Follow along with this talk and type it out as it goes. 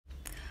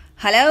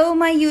Hello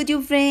my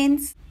YouTube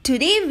friends.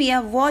 Today we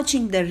are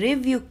watching the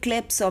review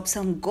clips of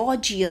some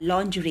gorgeous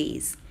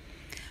lingeries.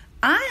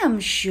 I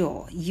am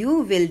sure you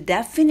will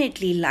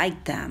definitely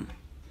like them.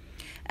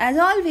 As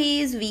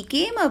always, we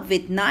came up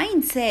with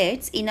 9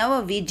 sets in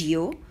our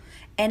video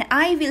and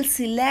I will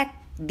select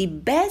the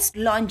best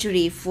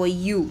lingerie for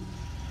you,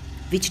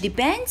 which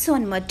depends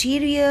on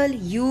material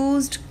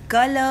used,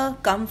 color,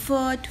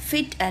 comfort,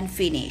 fit and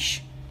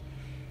finish.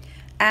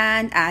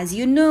 And as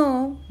you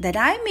know that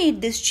I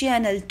made this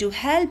channel to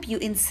help you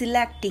in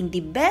selecting the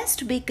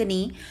best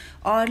bikini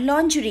or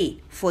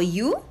lingerie for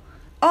you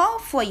or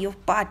for your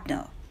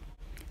partner.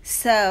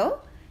 So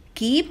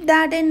keep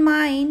that in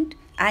mind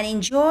and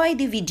enjoy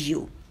the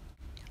video.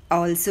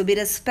 Also be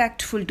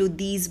respectful to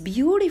these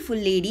beautiful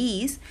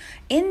ladies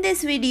in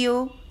this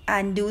video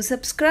and do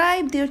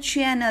subscribe their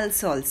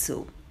channels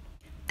also.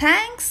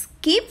 Thanks,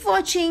 keep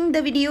watching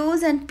the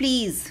videos and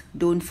please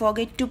don't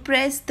forget to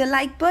press the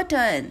like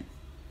button.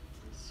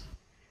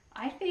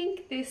 I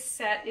think this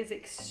set is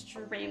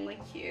extremely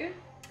cute.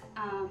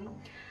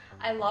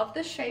 I love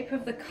the shape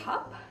of the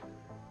cup.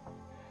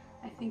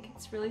 I think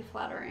it's really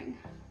flattering.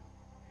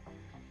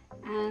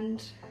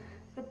 And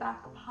the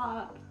back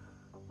part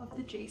of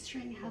the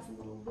G-string has a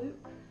little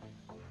loop,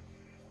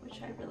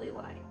 which I really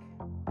like.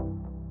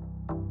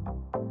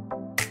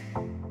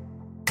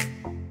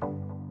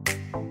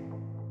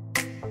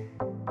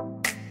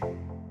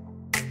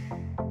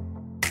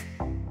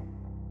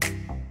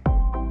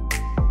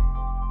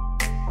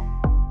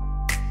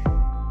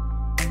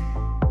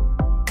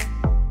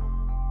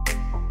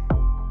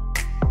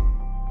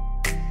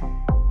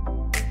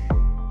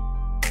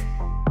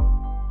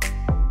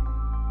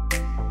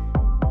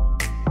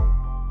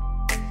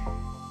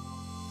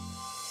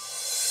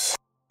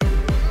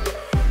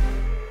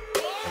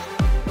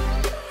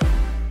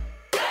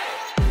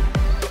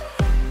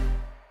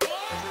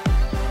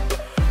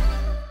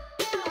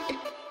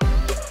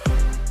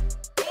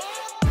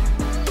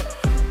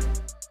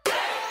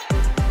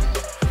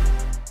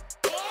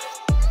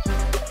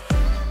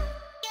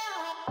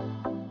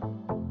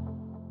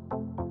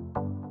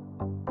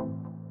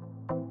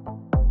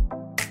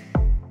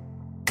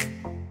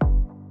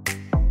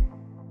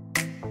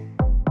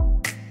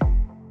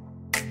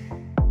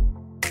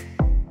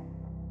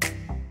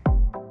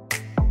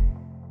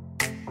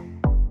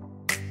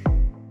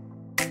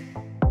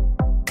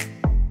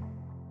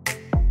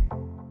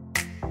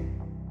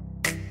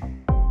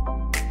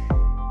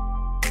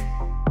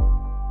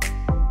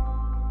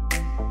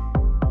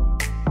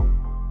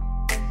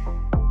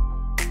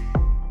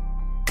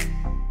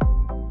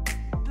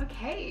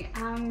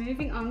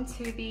 Moving on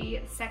to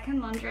the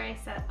second lingerie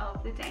set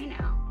of the day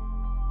now.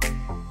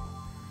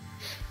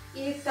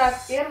 Итак,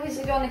 первый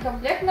зеленый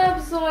комплект на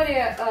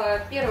обзоре.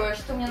 Первое,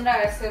 что мне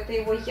нравится, это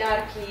его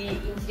яркий,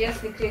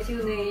 интересный,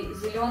 креативный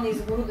зеленый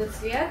изумрудный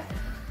цвет,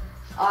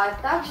 а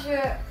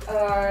также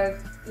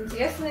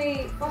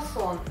интересный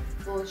фасон.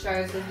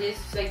 Получается, здесь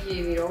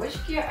всякие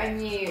веревочки,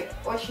 они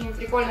очень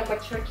прикольно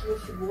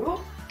подчеркивают фигуру.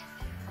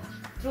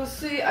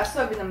 Трусы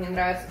особенно мне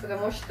нравятся,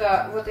 потому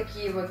что вот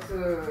такие вот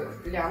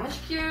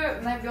лямочки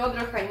на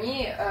бедрах,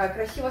 они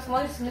красиво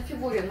смотрятся на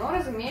фигуре, но,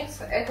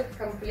 разумеется, этот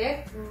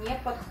комплект не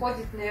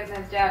подходит,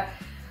 наверное, для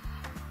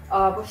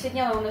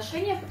повседневного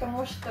ношения,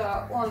 потому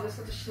что он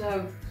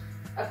достаточно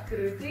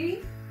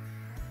открытый,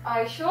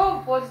 а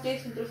еще вот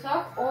здесь на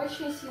трусах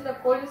очень сильно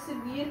колется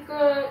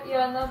бирка, и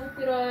она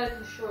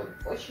выпирает еще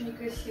очень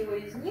некрасиво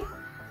из них.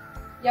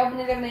 Я бы,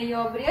 наверное, ее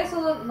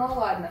обрезала, но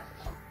ладно.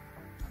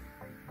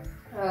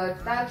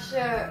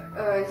 Также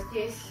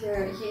здесь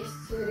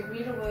есть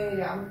регулируемые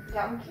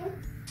лямки.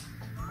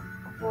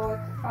 Вот.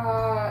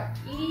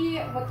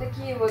 И вот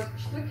такие вот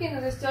штуки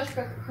на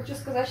застежках. Хочу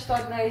сказать, что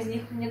одна из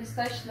них мне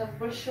достаточно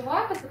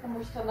большевата,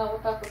 потому что она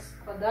вот так вот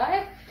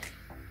спадает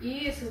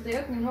и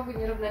создает немного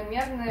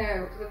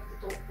неравномерный вот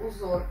этот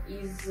узор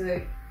из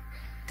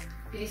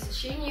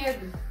пересечения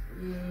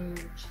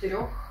 4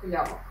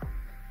 лямок.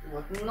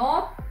 Вот.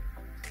 Но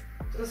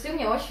трусы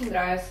мне очень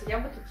нравятся. Я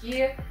бы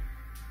такие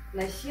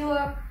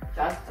носила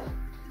часто.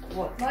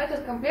 Вот. Но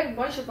этот комплект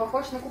больше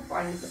похож на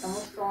купальник, потому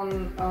что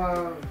он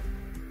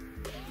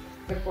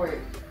такой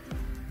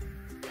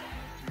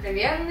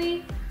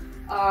откровенный,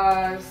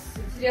 с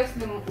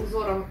интересным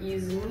узором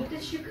из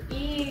ниточек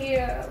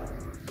и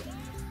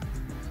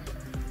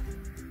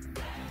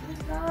не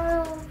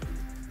знаю,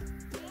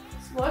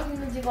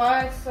 сложно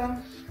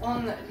надевается.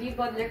 Он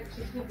либо для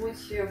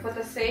каких-нибудь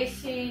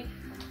фотосессий,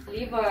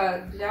 либо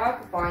для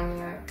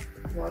купания.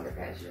 Вот,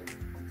 опять же.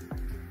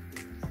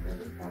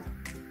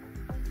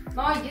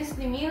 Но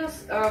единственный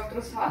минус в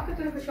трусах,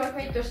 который хочу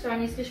отметить, то, что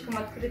они слишком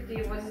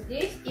открытые вот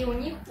здесь, и у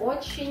них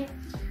очень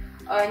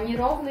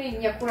неровный,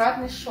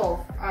 неаккуратный шов.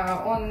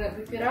 Он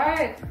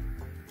выпирает,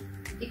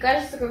 и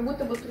кажется, как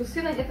будто бы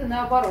трусы надеты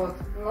наоборот,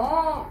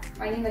 но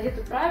они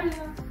надеты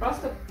правильно,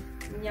 просто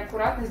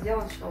неаккуратно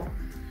сделан шов.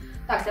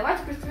 Так,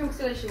 давайте приступим к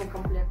следующему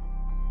комплекту.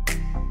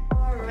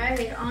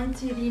 Alright, on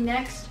to the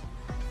next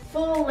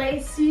full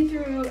lace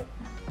see-through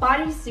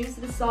bodysuit.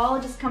 So this all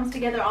just comes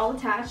together all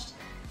attached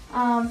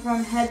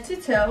from head to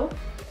toe.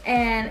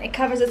 and it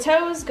covers the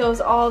toes,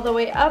 goes all the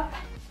way up.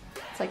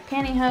 It's like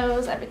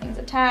pantyhose, everything's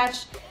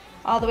attached,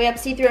 all the way up,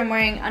 see-through. I'm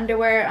wearing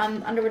underwear.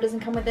 Underwear doesn't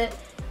come with it,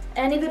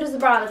 and neither does the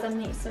bra that's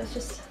underneath, so it's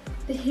just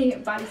the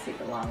bodysuit,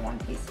 the long one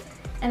piece.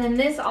 And then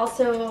this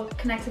also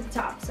connects at the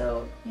top,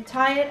 so you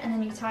tie it, and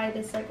then you tie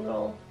this like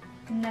little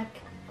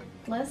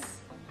necklace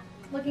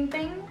looking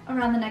thing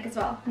around the neck as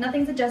well.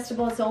 Nothing's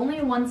adjustable, it's only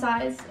in one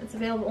size. It's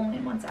available only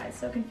in one size,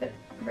 so it can fit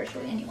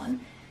virtually anyone.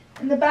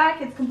 In the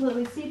back, it's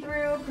completely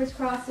see-through,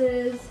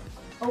 crisscrosses,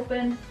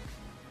 open.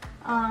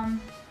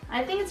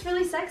 I think it's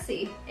really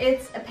sexy.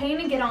 It's a pain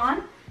to get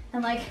on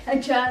and like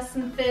adjust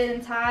and fit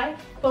and tie,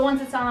 but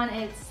once it's on,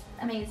 it's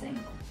amazing.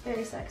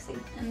 Very sexy,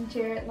 and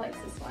Jared likes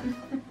this one.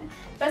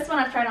 Best one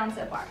I've tried on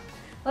so far.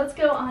 Let's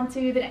go on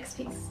to the next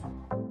piece.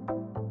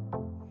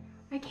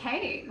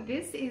 Okay,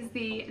 this is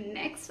the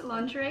next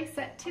lingerie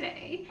set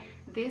today.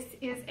 This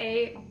is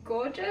a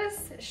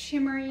gorgeous,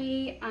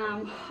 shimmery,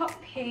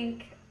 hot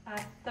pink,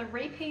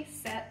 3-piece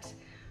set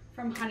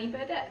from Honey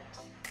Birdette.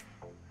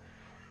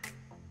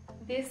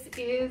 This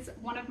is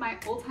one of my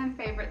all-time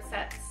favorite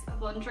sets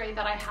of lingerie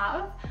that I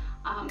have.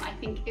 I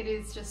think it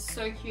is just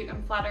so cute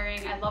and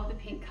flattering. I love the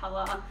pink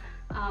color.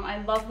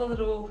 I love the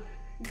little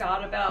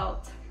garter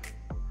belt.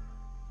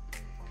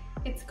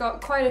 It's got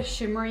quite a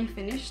shimmery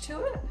finish to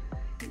it.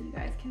 You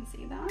guys can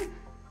see that,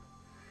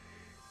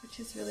 which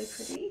is really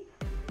pretty.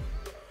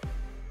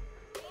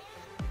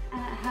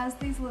 And it has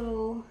these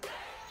little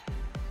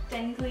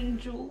dangling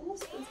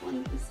jewels. There's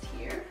one just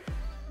here.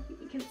 I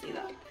think you can see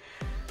that.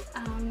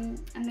 And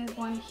there's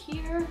one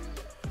here,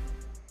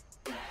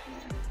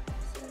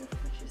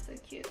 which is so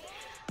cute.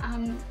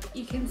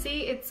 You can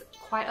see it's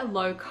quite a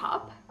low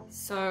cup,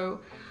 so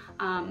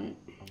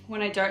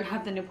when I don't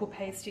have the nipple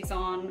pasties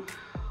on,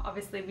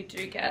 obviously we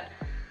do get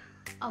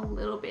a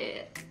little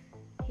bit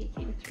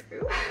peeking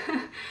through,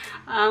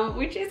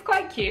 which is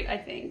quite cute, I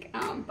think,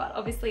 but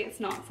obviously it's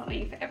not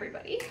something for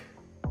everybody.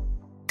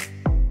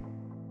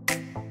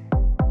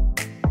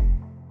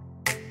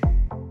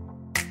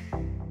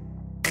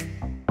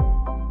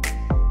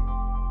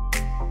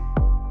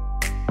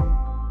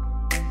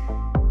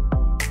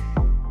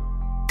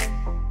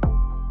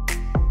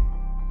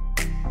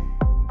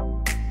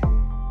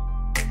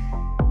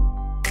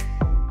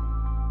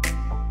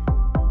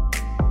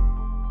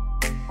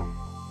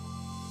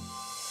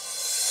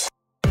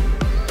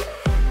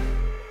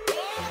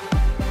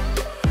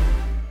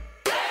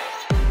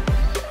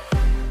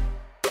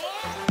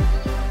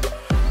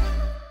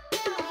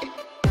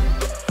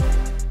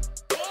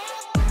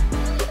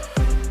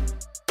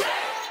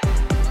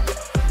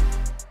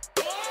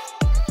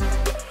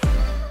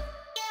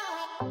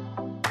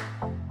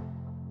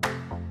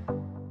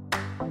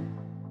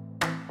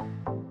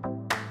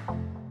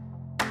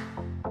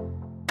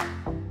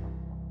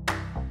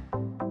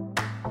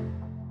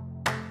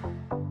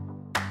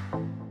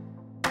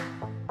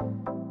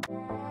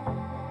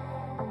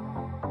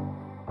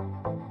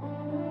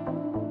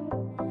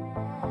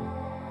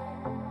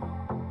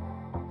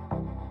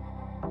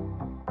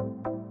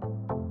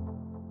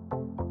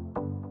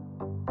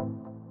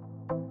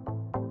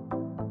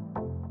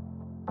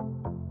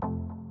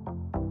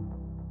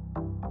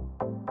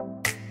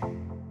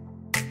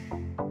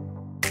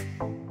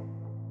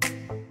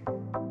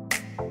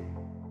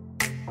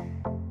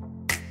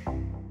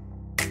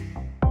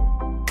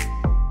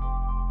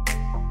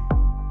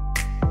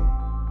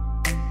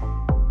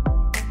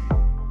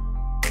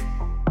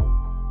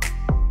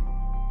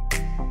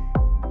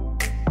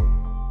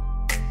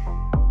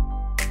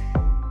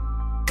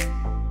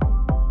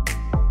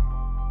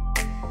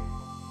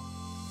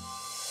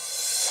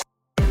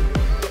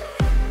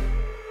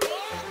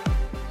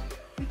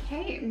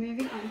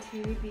 Moving on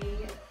to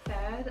the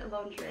third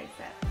lingerie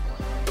set.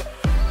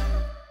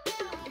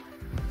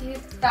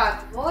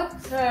 Итак, вот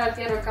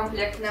первый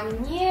комплект на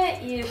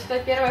мне, и что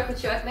первое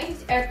хочу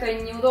отметить, это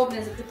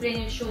неудобное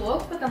закрепление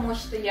чулок, потому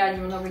что я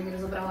немного не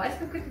разобралась,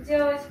 как это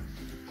делать.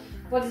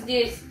 Вот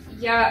здесь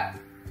я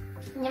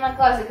не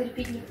могла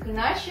закрепить никак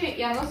иначе,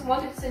 и оно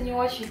смотрится не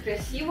очень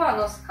красиво,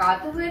 оно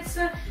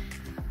скатывается,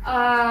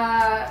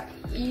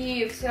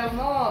 и все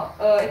равно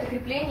это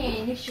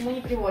крепление ни к чему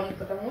не приводит,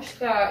 потому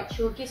что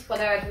чулки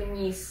спадают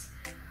вниз.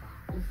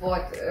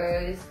 Вот,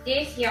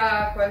 здесь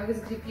я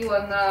закрепила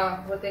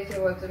на вот эти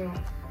вот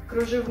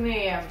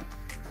кружевные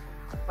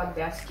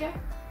подвязки.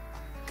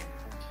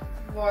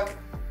 Вот.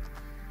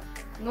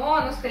 Но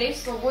оно, скорее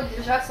всего, будет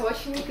держаться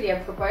очень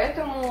некрепко,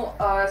 поэтому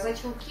за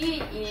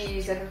чулки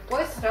и за этот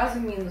пояс сразу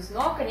минус.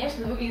 Но,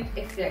 конечно, выглядит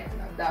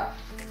эффектно, да.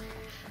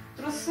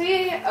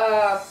 Трусы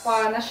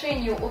по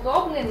ношению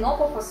удобные, но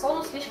по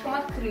фасону слишком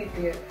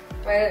открытые.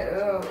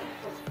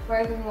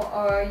 Поэтому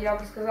я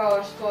бы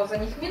сказала, что за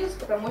них минус,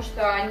 потому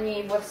что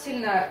они вот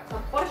сильно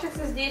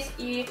подпорчатся здесь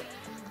и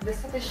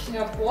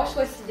достаточно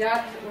пошло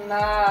сидят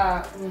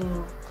на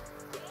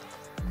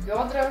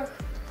бедрах,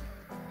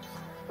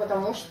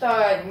 потому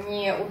что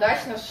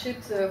неудачно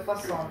сшит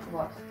фасон.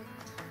 Вот.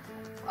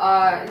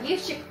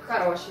 Лифчик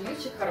хороший,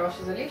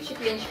 За лифчик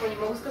я ничего не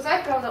могу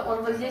сказать, правда,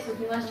 он вот здесь вот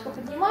немножечко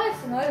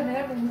поднимается, но это,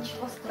 наверное,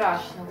 ничего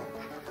страшного.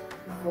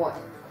 Вот.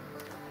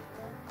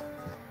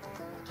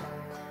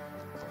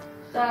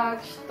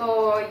 Так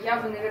что я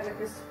бы, наверное,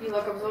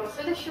 приступила к обзору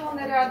следующего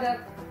наряда.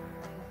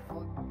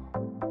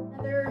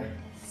 Another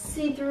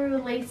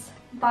see-through lace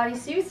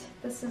bodysuit.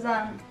 This is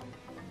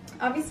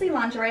obviously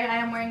lingerie. I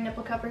am wearing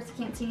nipple covers,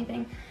 you can't see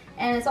anything.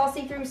 And it's all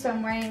see-through, so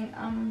I'm wearing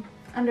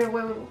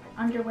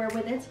underwear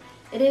with it.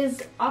 It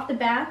is, off the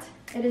bat,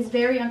 it is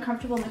very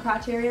uncomfortable in the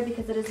crotch area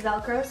because it is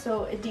Velcro,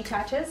 so it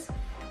detaches.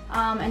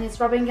 And it's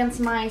rubbing against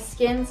my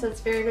skin, so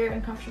it's very, very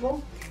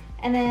uncomfortable.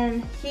 And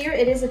then here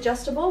it is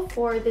adjustable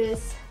for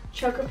this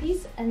choker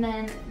piece, and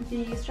then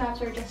the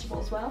straps are adjustable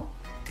as well.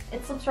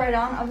 It slips right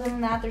on. Other than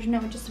that, there's no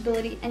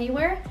adjustability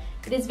anywhere.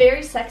 It is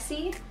very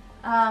sexy,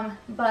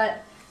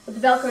 but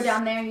with the Velcro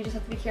down there, you just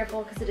have to be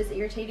careful because it is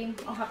irritating.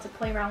 I'll have to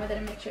play around with it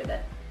and make sure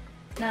that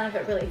none of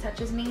it really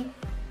touches me.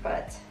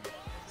 But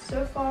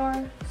so far,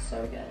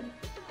 so good.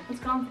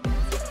 Let's go.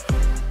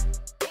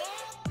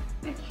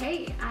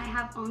 Okay, I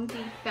have on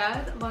the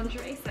third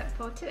lingerie set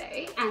for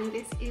today, and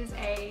this is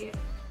a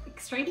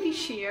extremely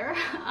sheer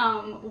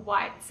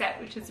white set,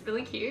 which is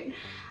really cute,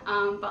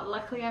 but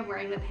luckily I'm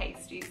wearing the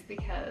pasties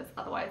because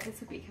otherwise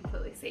this would be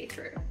completely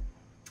see-through,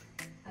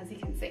 as you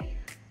can see.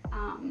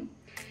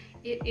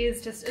 It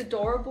is just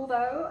adorable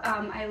though.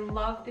 I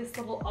love this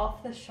little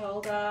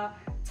off-the-shoulder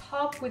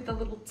top with the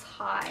little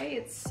tie.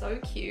 It's so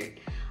cute.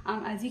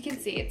 As you can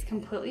see, it's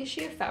completely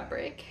sheer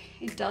fabric.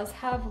 It does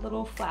have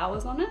little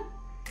flowers on it,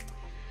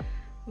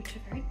 which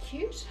are very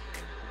cute.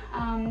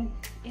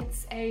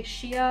 It's a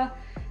sheer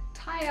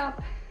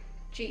tie-up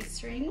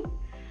G-string,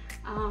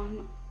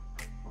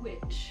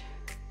 which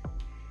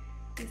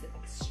is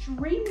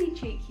extremely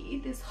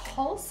cheeky. This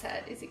whole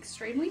set is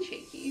extremely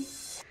cheeky,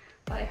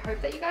 but I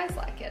hope that you guys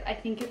like it. I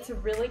think it's a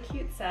really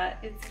cute set.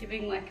 It's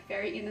giving like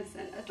very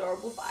innocent,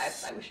 adorable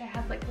vibes. I wish I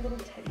had like a little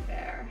teddy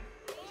bear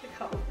to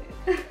cuddle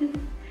with.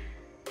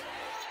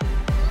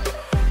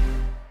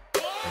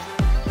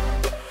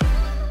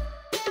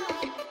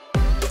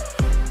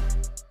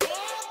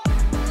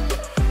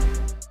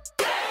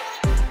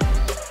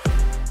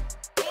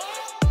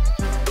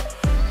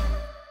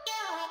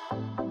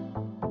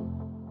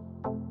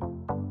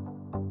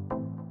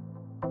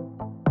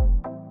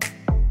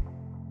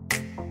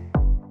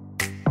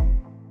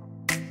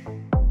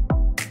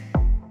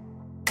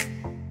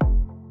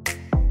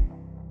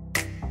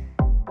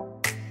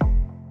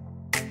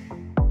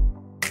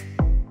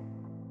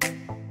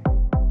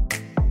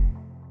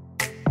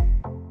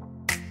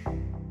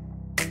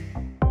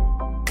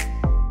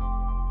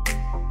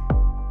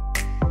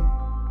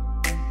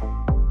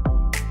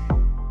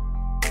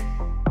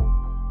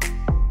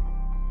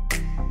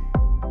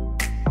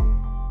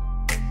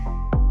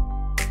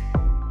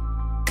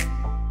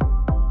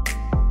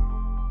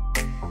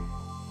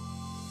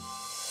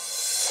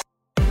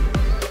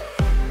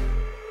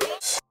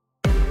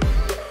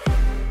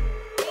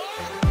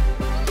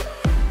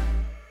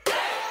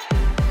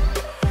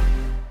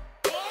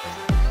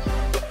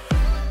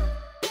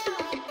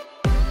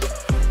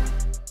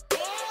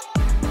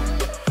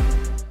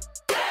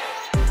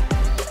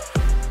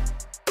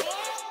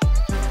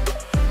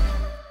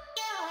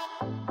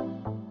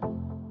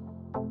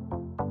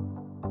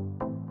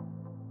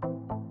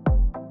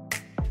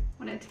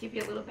 To give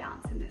you a little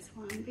bounce in this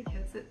one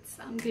because it's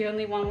the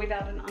only one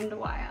without an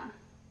underwire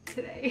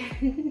today.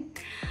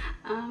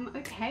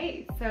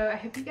 Okay, so I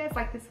hope you guys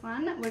like this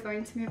one. We're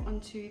going to move on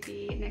to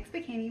the next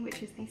bikini,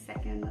 which is the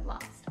second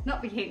last,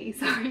 not bikini,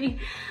 sorry,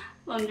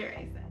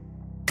 lingerie set.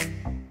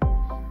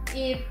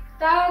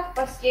 Итак,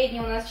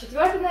 последний у нас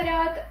четвертый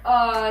наряд.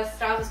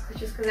 Сразу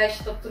хочу сказать,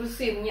 что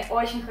трусы мне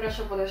очень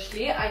хорошо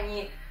подошли.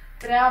 Они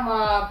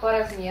прямо по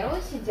размеру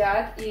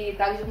сидят, и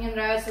также мне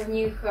нравятся в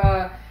них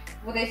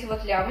вот эти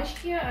вот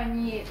лямочки.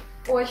 Они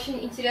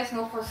очень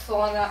интересного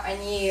фасона,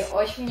 они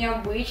очень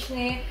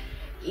необычные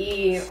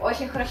и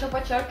очень хорошо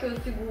подчеркивают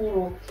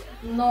фигуру.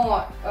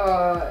 Но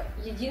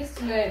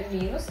единственный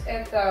минус —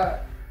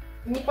 это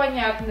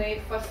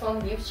непонятный фасон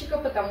лифчика,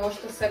 потому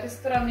что с этой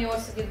стороны он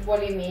сидит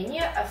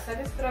более-менее, а с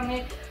этой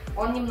стороны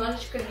он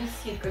немножечко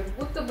висит, как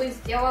будто бы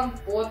сделан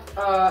под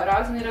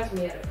разные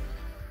размеры.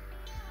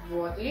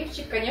 Вот.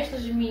 Лифчик, конечно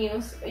же,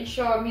 минус.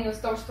 Еще минус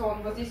в том, что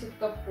он вот здесь вот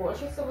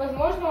топорщится.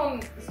 Возможно,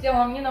 он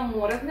сделан не на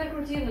мой размер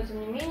груди, но тем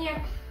не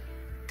менее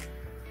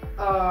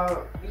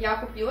я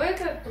купила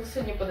это,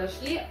 трусы не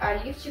подошли, а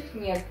лифчик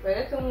нет,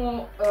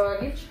 поэтому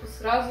лифчику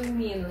сразу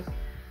минус.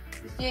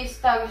 Здесь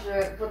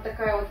также вот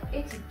такая вот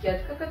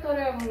этикетка,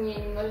 которая мне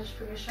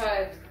немножечко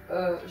мешает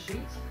жить.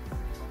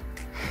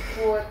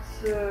 Вот.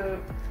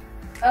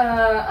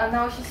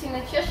 Она очень сильно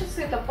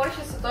чешется и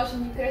топорщится тоже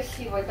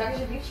некрасиво. И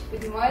также лифчик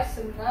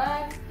поднимается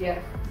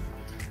наверх.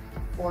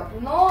 Вот.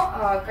 Но,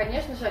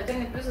 конечно же,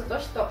 отдельный плюс за то,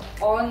 что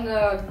он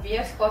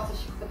без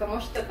косточек, потому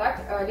что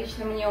так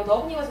лично мне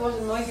удобнее,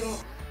 возможно, многим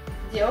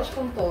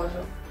девушкам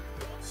тоже.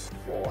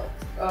 Вот.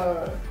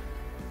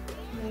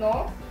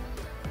 Но,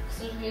 к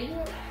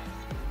сожалению,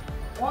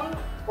 он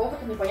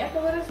какого-то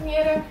непонятного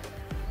размера.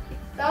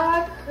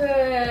 Так,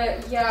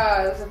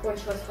 я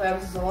закончила свой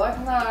обзор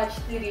на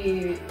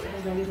 4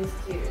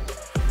 разновидности.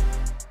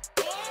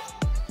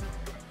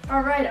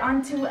 All right,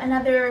 on to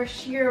another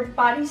sheer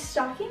body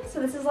stocking.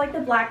 So this is like the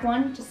black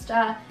one, just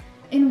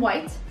in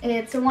white.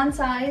 It's a one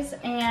size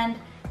and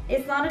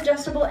it's not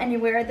adjustable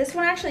anywhere. This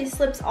one actually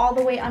slips all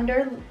the way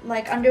under,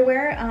 like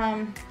underwear,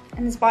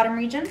 in this bottom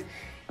region.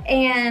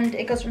 And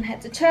it goes from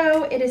head to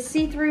toe. It is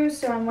see-through,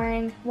 so I'm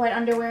wearing white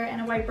underwear and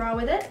a white bra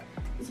with it.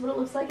 This is what it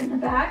looks like in the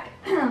back.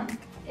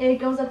 It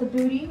goes at the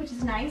booty, which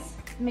is nice.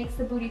 It makes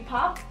the booty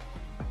pop.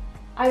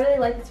 I really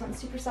like this one,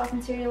 super soft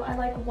material. I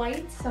like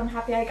white, so I'm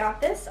happy I got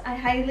this. I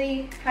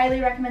highly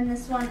recommend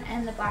this one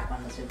and the black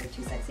one. Those are the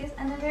two sexiest,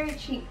 and they're very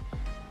cheap.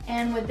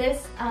 And with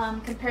this,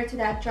 compared to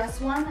that dress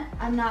one,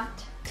 I'm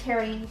not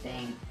tearing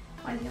anything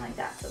or anything like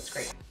that, so it's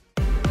great.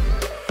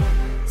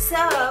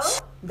 So,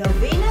 the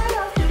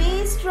winner of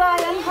today's try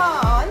on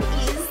haul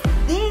is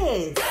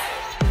this.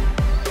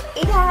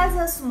 It has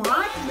a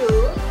smart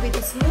look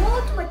with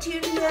smooth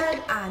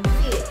material and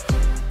fit.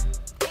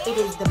 It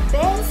is the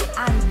best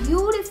and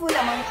beautiful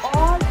among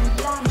all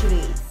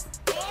lingeries.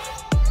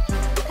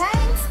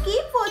 Thanks,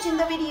 keep watching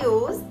the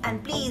videos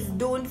and please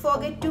don't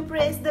forget to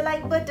press the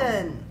like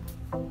button.